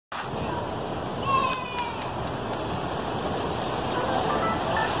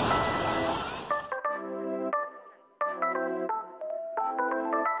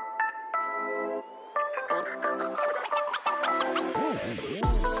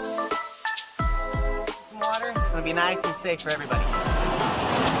to be nice and safe for everybody.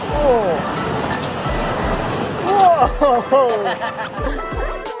 Whoa! Whoa!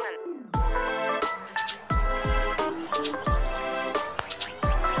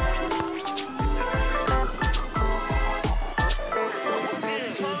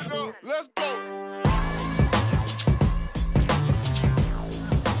 Let's go!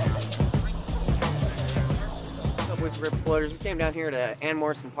 What's up, Boise River Floaters? We came down here to Ann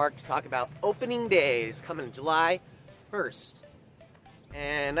Morrison Park to talk about opening days coming July 1st.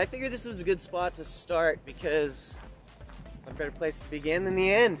 And I figured this was a good spot to start because what better place to begin than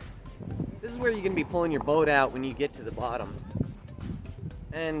the end? This is where you're going to be pulling your boat out when you get to the bottom.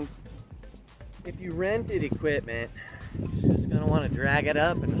 And if you rented equipment, you're just going to want to drag it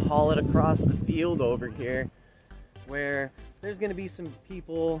up and haul it across the field over here where there's going to be some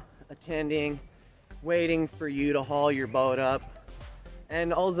people attending, waiting for you to haul your boat up.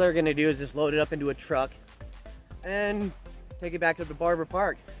 And all they're going to do is just load it up into a truck and take it back up to Barber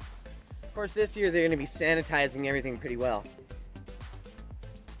Park. Of course, this year they're going to be sanitizing everything pretty well.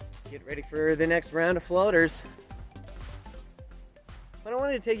 Get ready for the next round of floaters. But I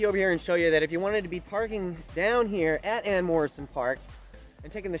wanted to take you over here and show you that if you wanted to be parking down here at Ann Morrison Park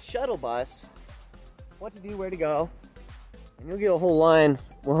and taking the shuttle bus, what to do, where to go, and you'll get a whole line.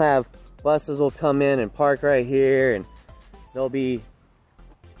 We'll have buses will come in and park right here, and there'll be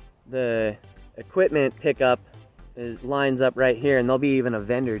the equipment pickup lines up right here, and there'll be even a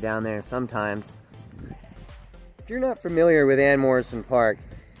vendor down there sometimes. If you're not familiar with Ann Morrison Park,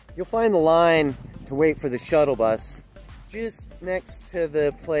 you'll find the line to wait for the shuttle bus just next to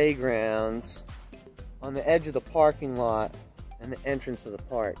the playgrounds on the edge of the parking lot and the entrance of the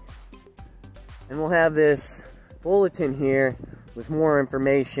park. And we'll have this bulletin here with more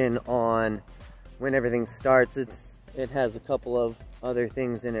information on when everything starts. It has a couple of other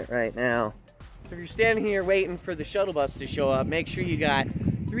things in it right now. So if you're standing here waiting for the shuttle bus to show up, make sure you got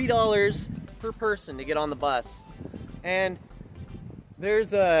 $3 per person to get on the bus. And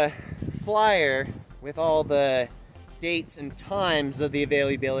there's a flyer with all the dates and times of the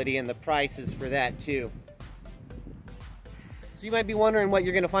availability and the prices for that too. So you might be wondering what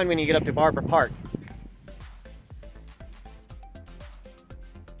you're going to find when you get up to Barber Park.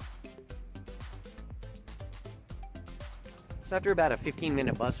 So after about a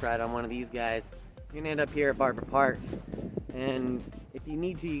 15-minute bus ride on one of these guys, you're going to end up here at Barber Park. And if you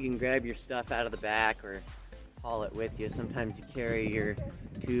need to, you can grab your stuff out of the back or haul it with you. Sometimes you carry your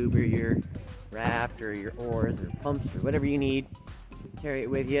tube or your raft or your oars or pumps or whatever you need. Carry it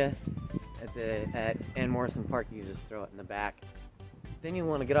with you. At Ann Morrison Park, you just throw it in the back. Then you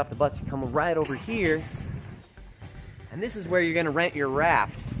want to get off the bus, you come right over here, and this is where you're going to rent your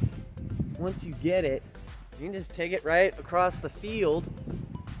raft. Once you get it, you can just take it right across the field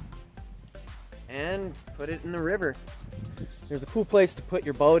and put it in the river. There's a cool place to put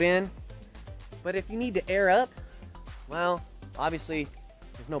your boat in, but if you need to air up, well, obviously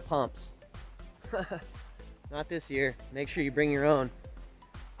there's no pumps. Not this year. Make sure you bring your own.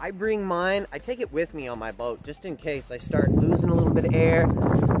 I bring mine. I take it with me on my boat just in case I start losing a little bit of air.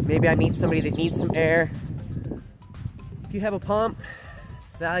 Maybe I meet somebody that needs some air. If you have a pump,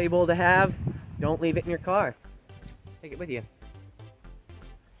 it's valuable to have. Don't leave it in your car. Take it with you.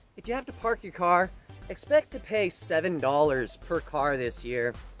 If you have to park your car, expect to pay $7 per car this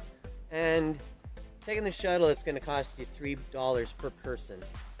year. And taking the shuttle, it's going to cost you $3 per person.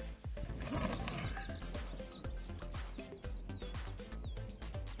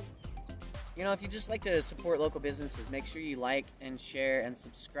 You know, if you just like to support local businesses, make sure you like and share and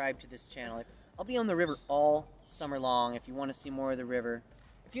subscribe to this channel. I'll be on the river all summer long if you want to see more of the river.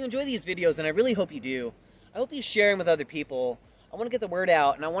 If you enjoy these videos, and I really hope you do, I hope you share them with other people. I want to get the word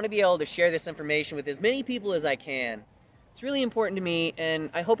out, and I want to be able to share this information with as many people as I can. It's really important to me, and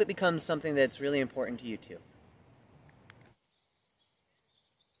I hope it becomes something that's really important to you too.